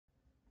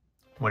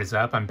What is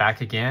up? I'm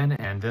back again,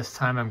 and this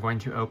time I'm going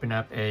to open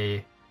up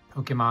a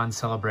Pokemon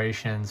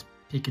Celebrations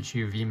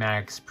Pikachu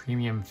VMAX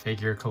Premium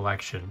Figure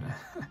Collection.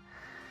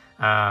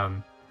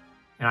 And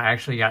I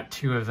actually got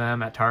 2 of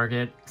them at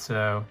Target,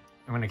 so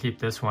I'm going to keep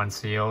this one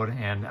sealed,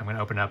 and I'm going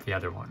to open up the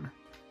other one.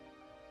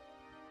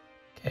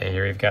 Okay,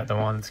 here we've got the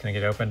one that's going to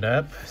get opened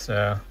up,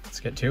 so let's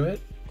get to it.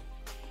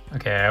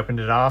 Okay, I opened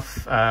it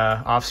off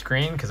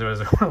screen because it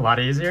was a lot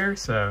easier,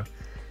 so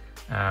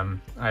I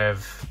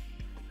have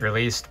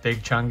released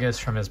Big Chungus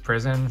from his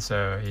prison,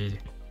 so he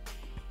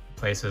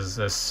replaces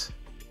this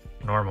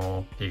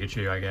normal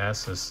Pikachu, I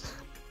guess, this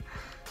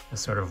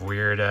sort of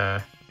weird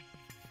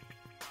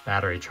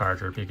battery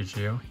charger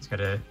Pikachu. He's got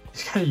a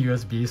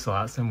USB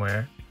slot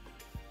somewhere.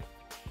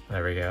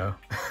 There we go.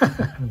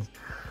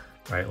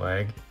 Right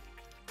leg.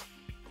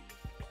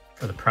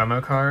 For the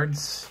promo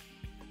cards,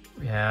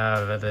 we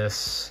have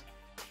this.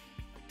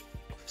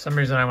 For some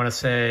reason, I want to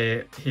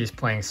say he's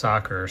playing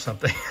soccer or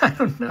something. I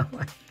don't know.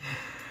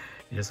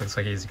 He just looks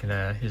like he's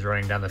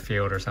running down the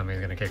field or something.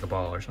 He's gonna kick a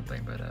ball or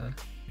something, but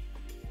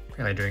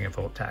apparently doing a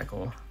volt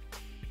tackle,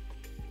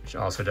 which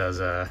also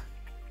does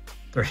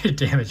 30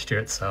 damage to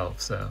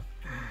itself. So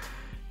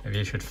maybe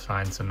you should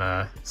find some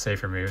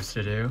safer moves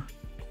to do.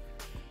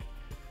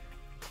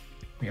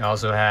 We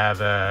also have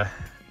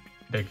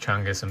Big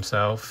Chungus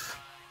himself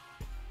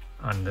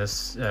on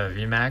this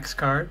VMAX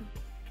card,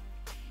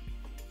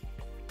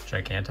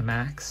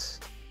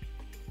 Gigantamax,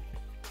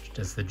 which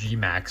does the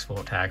G-Max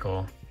volt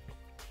tackle.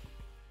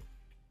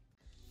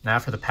 Now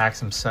for the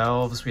packs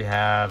themselves, we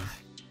have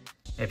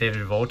a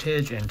Vivid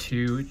Voltage and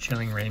 2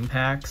 Chilling Rain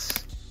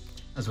packs,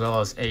 as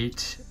well as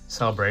 8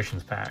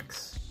 Celebrations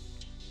packs.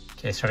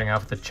 Okay, starting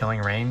off with the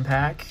Chilling Rain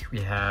pack, we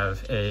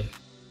have a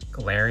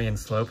Galarian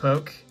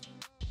Slowpoke.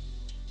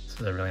 This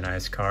is a really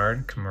nice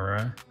card,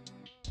 Kimura.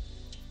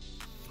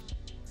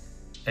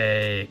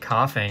 A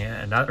Coughing,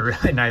 another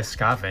really nice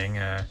Coughing.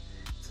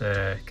 It's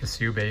a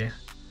Kasube, one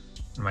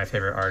of my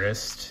favorite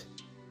artists.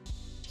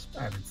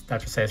 I would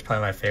have to say it's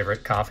probably my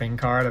favorite Coughing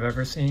card I've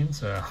ever seen,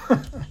 so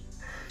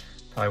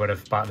probably would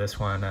have bought this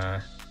one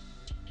as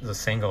a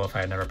single if I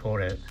had never pulled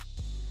it.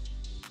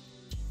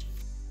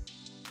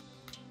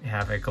 We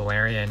have a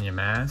Galarian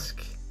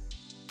Yamask,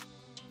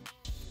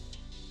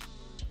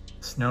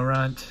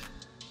 Snorunt,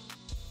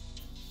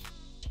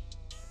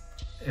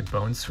 a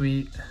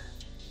Bonesweet,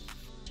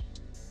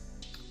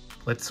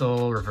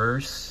 Blitzel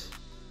Reverse,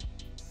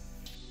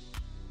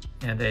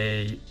 and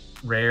a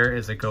rare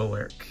is a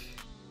Golurk.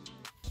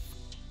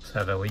 So I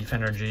have a Leaf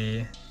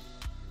Energy,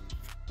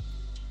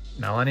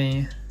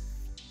 Melanie,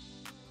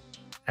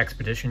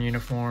 Expedition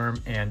Uniform,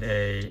 and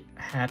a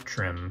Hat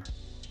Trim.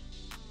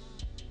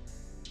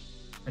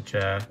 Which,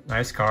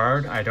 nice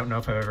card. I don't know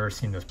if I've ever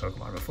seen this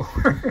Pokemon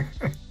before.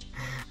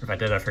 If I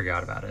did, I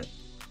forgot about it.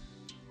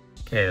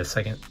 Okay, the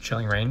second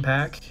Chilling Rain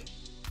pack.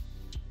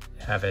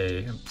 We have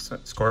a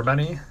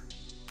Scorbunny,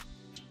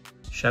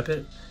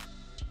 Shuppet,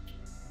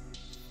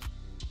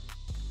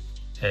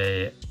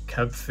 a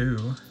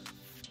Cubfu,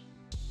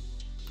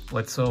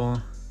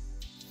 Blitzel,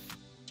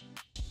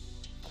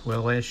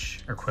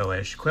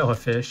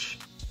 Quillifish.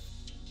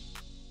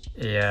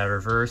 A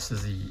reverse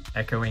is the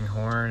Echoing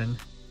Horn,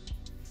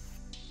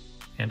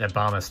 and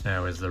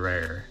Abomasnow is the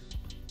rare.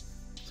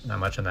 So not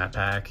much in that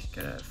pack.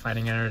 Got a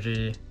Fighting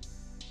Energy,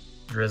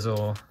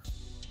 Drizzle,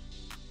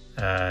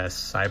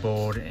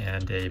 Cybold,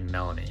 and a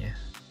Melanie.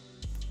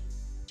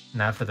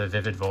 Now for the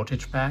Vivid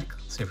Voltage pack.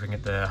 Let's see if we can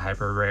get the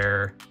hyper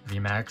rare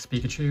VMAX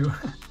Pikachu.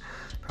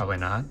 Probably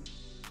not.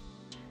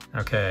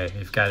 Okay,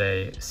 we've got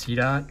a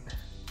Seedot,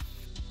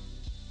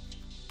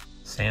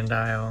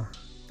 Sandile,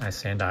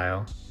 nice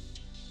Sandile,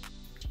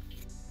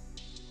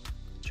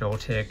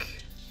 Joltik,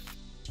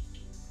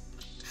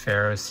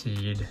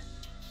 Ferroseed,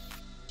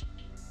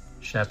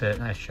 Shuppet,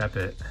 nice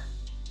Shuppet,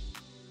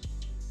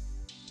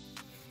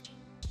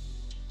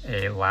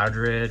 a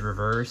Loudred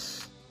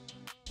Reverse,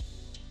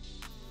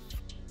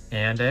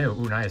 and a,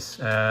 ooh, nice,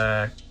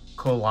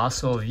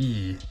 Colossal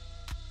V.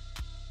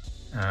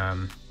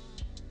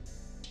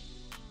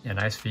 Yeah,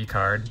 nice V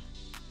card.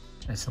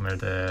 Nice, similar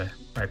to the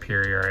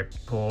Rhyperior I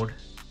pulled.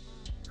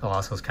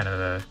 Colossal is kind of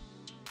a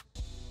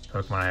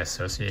Pokemon I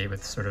associate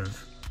with sort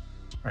of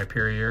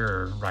Rhyperior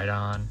or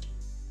Rhydon.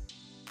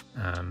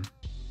 Kind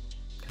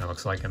of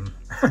looks like him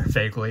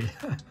vaguely.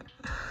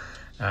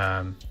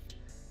 I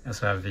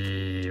also have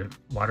the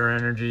Water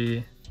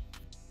Energy,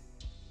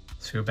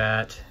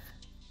 Zubat,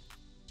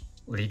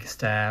 League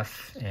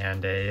Staff,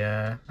 and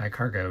a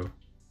Cargo.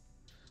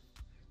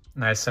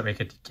 Nice that we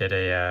could get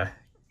a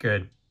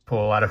good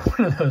pull out of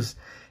one of those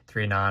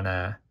 3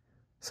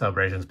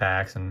 non-Celebrations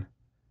packs, and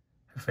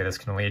hopefully this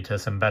can lead to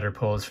some better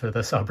pulls for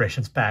the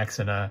Celebrations packs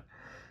and no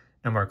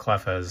more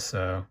Cleffas,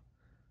 so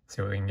let's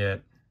see what we can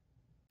get.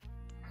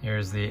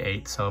 Here's the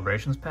 8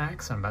 Celebrations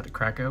packs I'm about to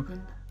crack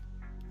open.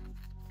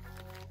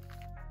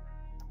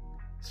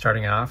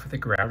 Starting off with a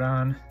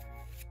Groudon,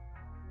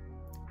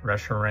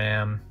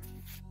 Reshiram.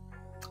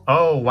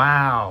 Oh,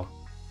 wow!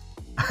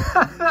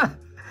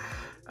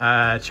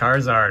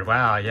 Charizard,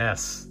 wow,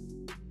 yes.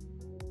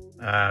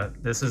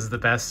 This is the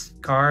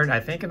best card, I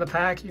think, in the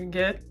pack you can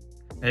get.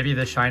 Maybe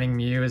the Shining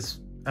Mew is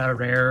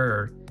rare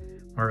or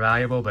more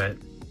valuable, but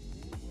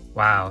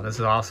wow, this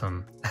is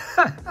awesome.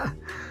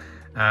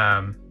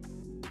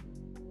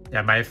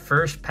 Yeah, my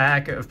first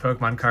pack of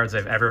Pokemon cards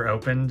I've ever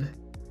opened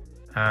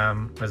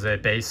was a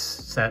base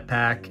set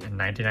pack in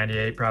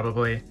 1998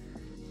 probably,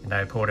 and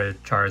I pulled a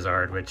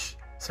Charizard, which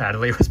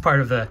sadly was part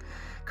of the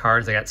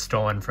cards I got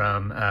stolen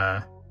from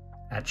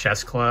at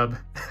Chess Club,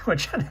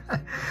 which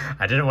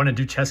I didn't want to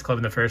do Chess Club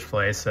in the first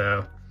place,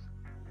 so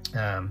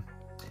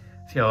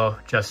feel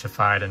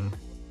justified in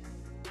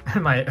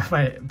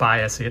my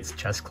bias against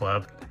Chess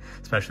Club,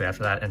 especially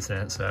after that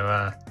incident.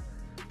 So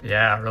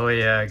yeah,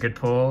 really good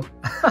pull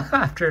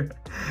after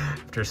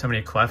so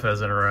many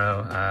Clefas in a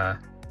row.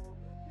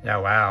 Yeah,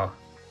 wow.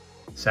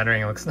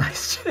 Centering looks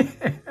nice too.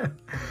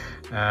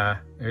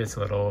 Maybe it's a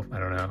little, I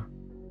don't know,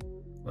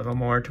 a little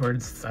more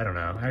towards, I don't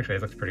know. Actually,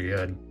 it looks pretty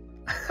good.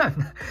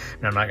 I'm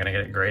not gonna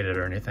get it graded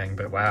or anything,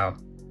 but wow,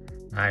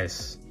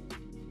 nice.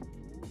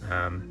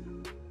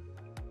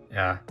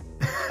 Yeah,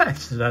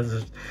 this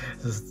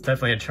is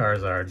definitely a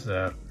Charizard.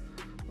 So,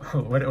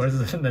 what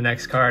is the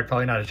next card?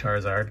 Probably not a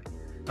Charizard.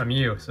 A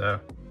Mew. So,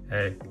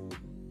 hey,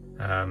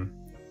 yeah,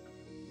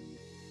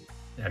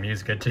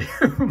 Mew's good too,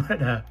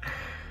 but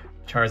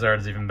Charizard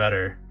is even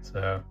better.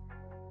 So,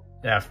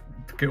 yeah,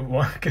 good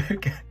one.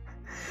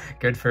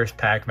 Good first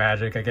pack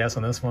magic, I guess,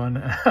 on this one.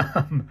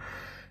 I'm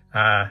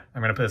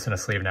gonna put this in a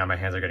sleeve now. My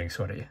hands are getting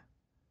sweaty.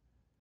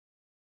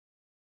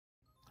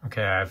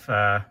 Okay, I've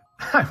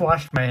I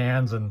washed my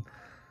hands and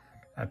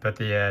I put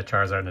the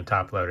Charizard in the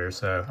top loader,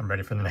 so I'm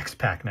ready for the next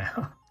pack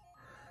now.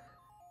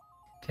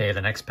 Okay,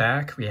 the next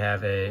pack we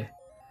have a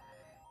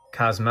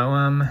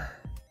Cosmoem,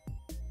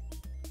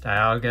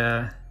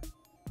 Dialga,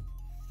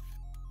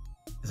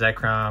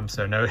 Zekrom,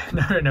 so no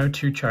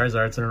two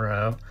Charizards in a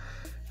row,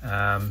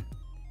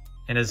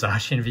 and a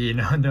Zacian V.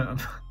 No.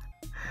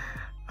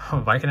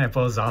 Oh, why can't I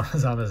pull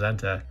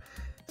Zamazenta?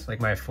 It's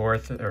like my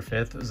 4th or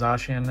 5th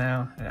Zacian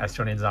now. I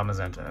still need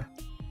Zamazenta.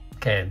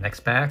 Okay, next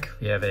pack,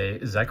 we have a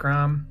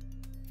Zekrom,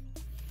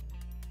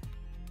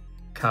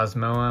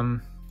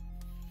 Cosmoem,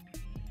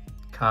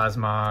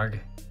 Cosmog,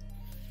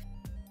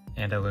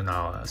 and a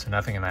Lunala, so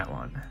nothing in that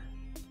one.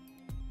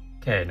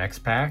 Okay, next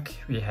pack,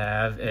 we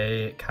have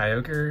a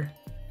Kyogre,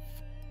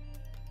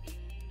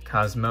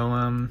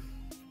 Cosmoem,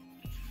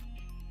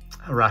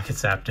 a Rocket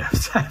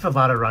Zapdos. I have a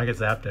lot of Rocket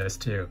Zapdos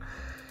too.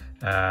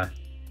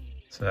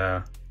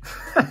 So,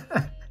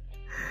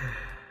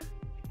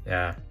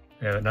 yeah,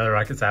 we have another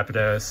Rocket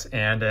Zapdos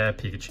and a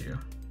Pikachu.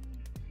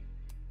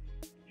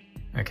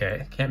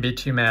 Okay, can't be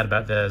too mad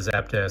about the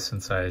Zapdos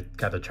since I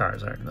got the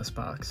Charizard in this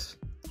box.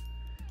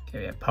 Okay,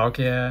 we have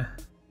Palkia,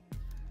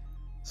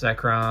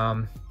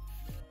 Zekrom,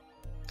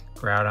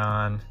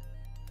 Groudon,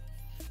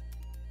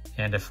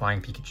 and a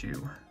Flying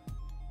Pikachu.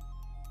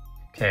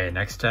 Okay,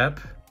 next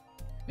up,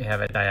 we have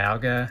a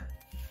Dialga,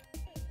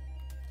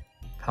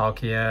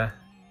 Palkia,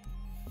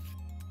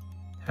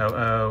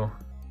 Ho-Oh,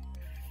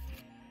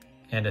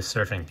 and a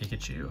Surfing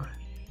Pikachu.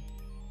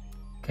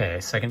 Okay,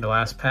 second to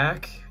last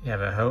pack, we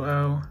have a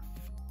Ho-Oh,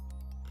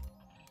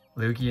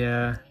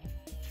 Lugia,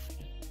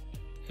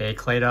 a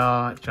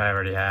Claydol, which I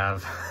already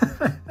have.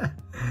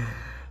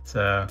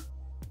 So,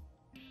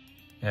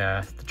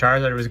 yeah, the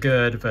Charizard was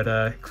good, but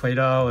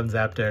Claydol and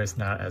Zapdos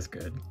not as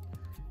good.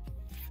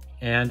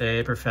 And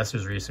a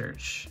Professor's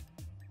Research,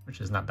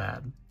 which is not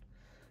bad.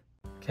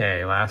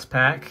 Okay, last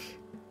pack.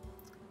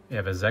 We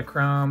have a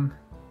Zekrom,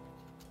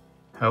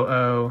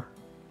 Ho-Oh.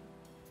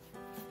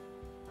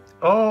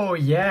 Oh,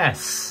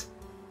 yes!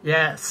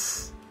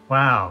 Yes!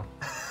 Wow.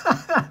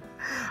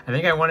 I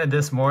think I wanted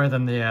this more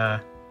than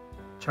the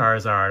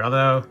Charizard,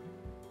 although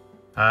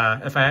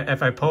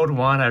if I pulled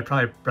one, I'd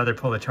probably rather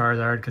pull the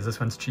Charizard because this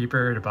one's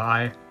cheaper to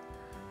buy.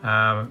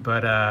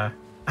 But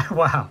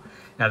wow.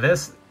 Yeah, the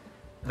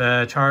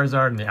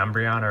Charizard and the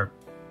Umbreon are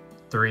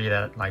three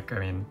that, like, I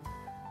mean,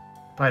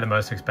 probably the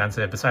most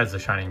expensive besides the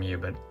Shining Mew,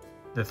 but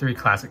the 3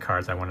 classic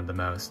cards I wanted the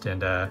most.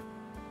 And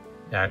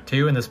yeah,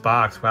 2 in this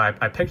box. Well,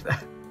 I picked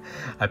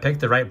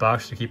the right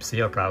box to keep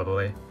sealed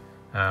probably.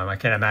 I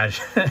can't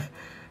imagine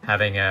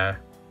having a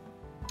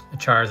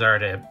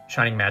Charizard, a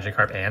Shining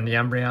Magikarp, and the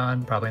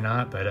Umbreon. Probably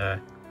not, but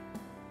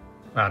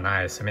wow,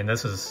 nice. I mean,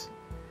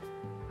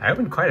 I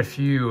opened quite a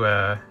few.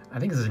 I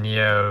think this is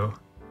Neo.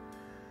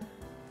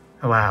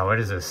 Oh wow, what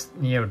is this?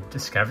 Neo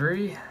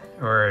Discovery?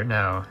 Or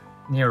no,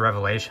 Neo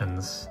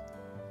Revelations.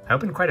 I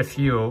opened quite a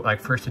few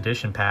like first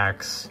edition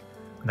packs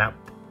when that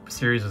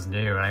series was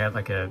new, and I had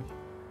like a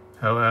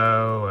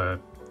Ho-Oh,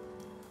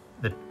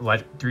 the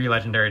 3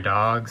 legendary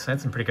dogs. I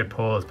had some pretty good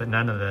pulls, but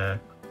none of the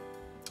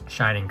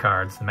Shining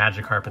cards, the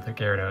Magikarp at the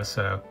Gyarados,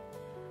 so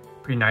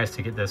pretty nice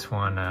to get this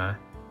one,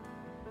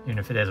 even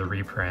if it is a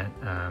reprint.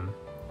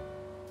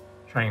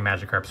 Shining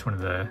Magikarp is one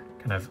of the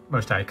kind of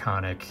most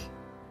iconic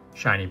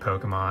shiny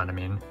Pokemon. I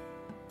mean,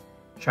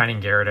 Shining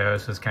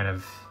Gyarados was kind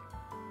of,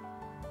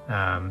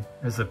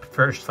 it was the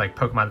first like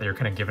Pokemon that you're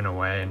kind of giving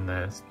away in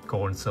the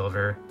Gold and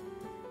Silver.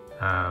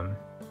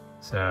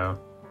 So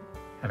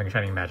having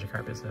Shining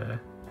Magikarp is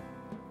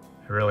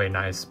a really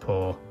nice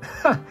pull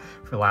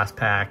for last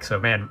pack. So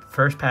man,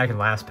 first pack and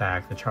last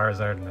pack, the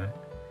Charizard and the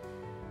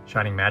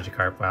Shining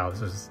Magikarp. Wow,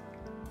 this is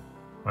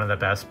one of the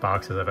best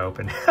boxes I've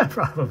opened,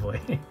 probably.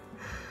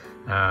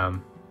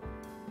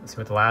 Let's see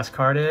what the last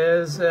card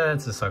is.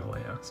 It's a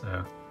Sugaleo,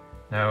 so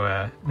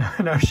no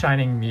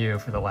Shining Mew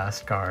for the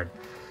last card.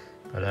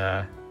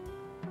 But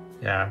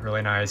yeah,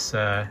 really nice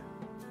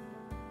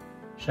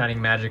Shining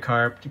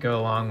Magikarp to go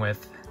along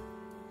with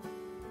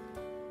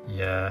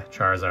the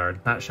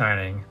Charizard. Not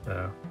Shining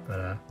though,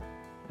 but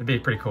it'd be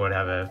pretty cool to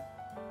have a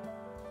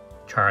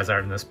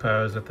Charizard in this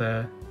pose with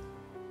the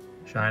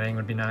Shining.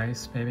 Would be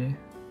nice, maybe.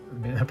 I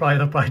mean, they'll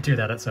probably do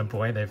that at some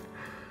point. They've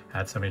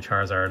had so many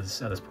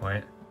Charizards at this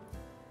point.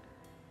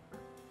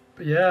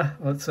 But yeah,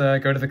 let's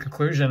go to the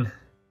conclusion.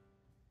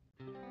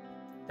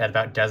 That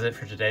about does it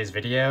for today's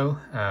video.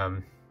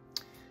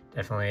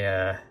 Definitely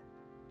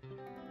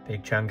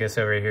Big Chungus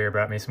over here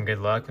brought me some good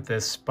luck with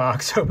this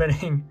box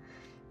opening.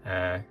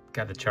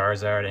 Got the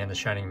Charizard and the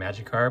Shining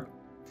Magikarp.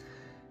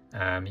 You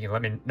can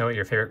let me know what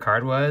your favorite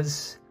card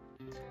was.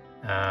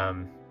 I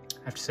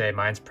have to say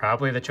mine's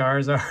probably the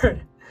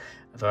Charizard.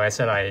 Although I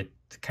said I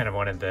kind of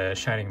wanted the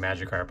Shining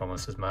Magikarp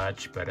almost as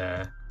much, but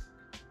I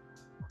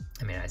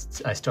mean,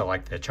 I still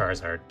like the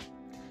Charizard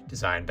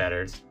design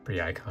better. It's pretty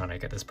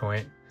iconic at this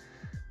point.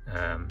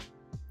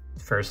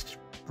 First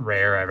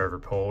rare I've ever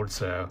pulled,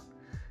 so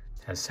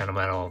it has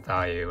sentimental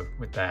value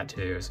with that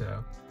too.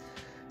 So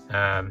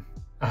I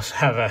also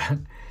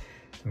have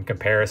some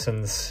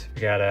comparisons.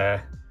 We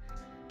got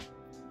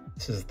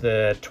this is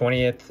the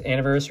 20th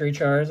anniversary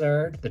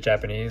Charizard, the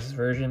Japanese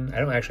version. I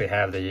don't actually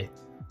have the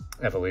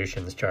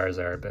Evolutions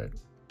Charizard, but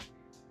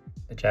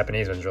the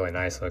Japanese one's really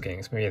nice looking.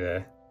 It's maybe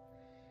the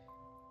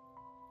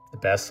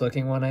best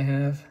looking one I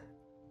have.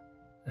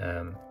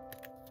 I've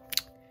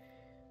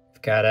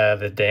got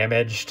the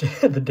damaged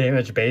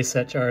base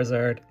set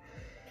Charizard.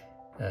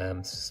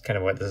 This is kind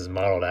of what this is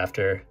modeled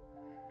after.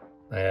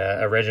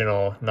 My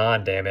original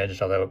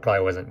non-damaged, although it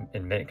probably wasn't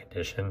in mint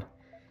condition.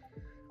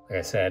 Like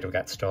I said, it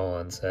got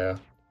stolen, so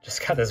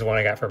just got this one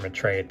I got from a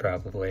trade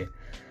probably,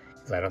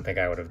 because I don't think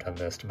I would have done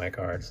this to my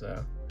card.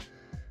 So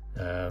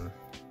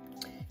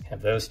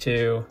have those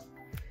two.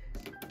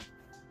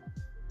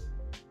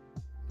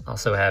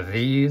 Also have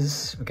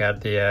these. We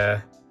got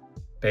the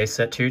base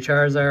set 2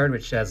 Charizard,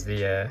 which has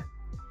the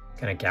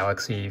kind of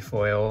galaxy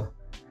foil,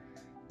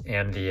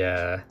 and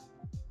the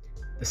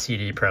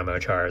CD promo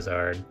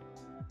Charizard,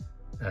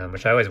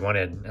 which I always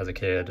wanted as a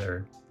kid,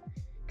 or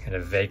kind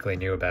of vaguely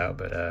knew about,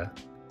 but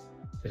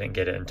didn't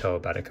get it until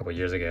about a couple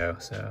years ago.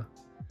 So,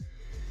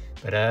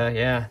 but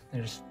yeah,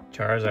 there's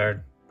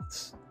Charizard.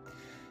 It's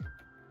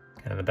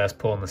kind of the best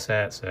pull in the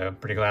set, so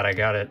pretty glad I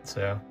got it.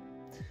 So,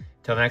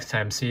 till next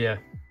time, see ya.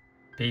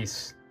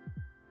 Peace.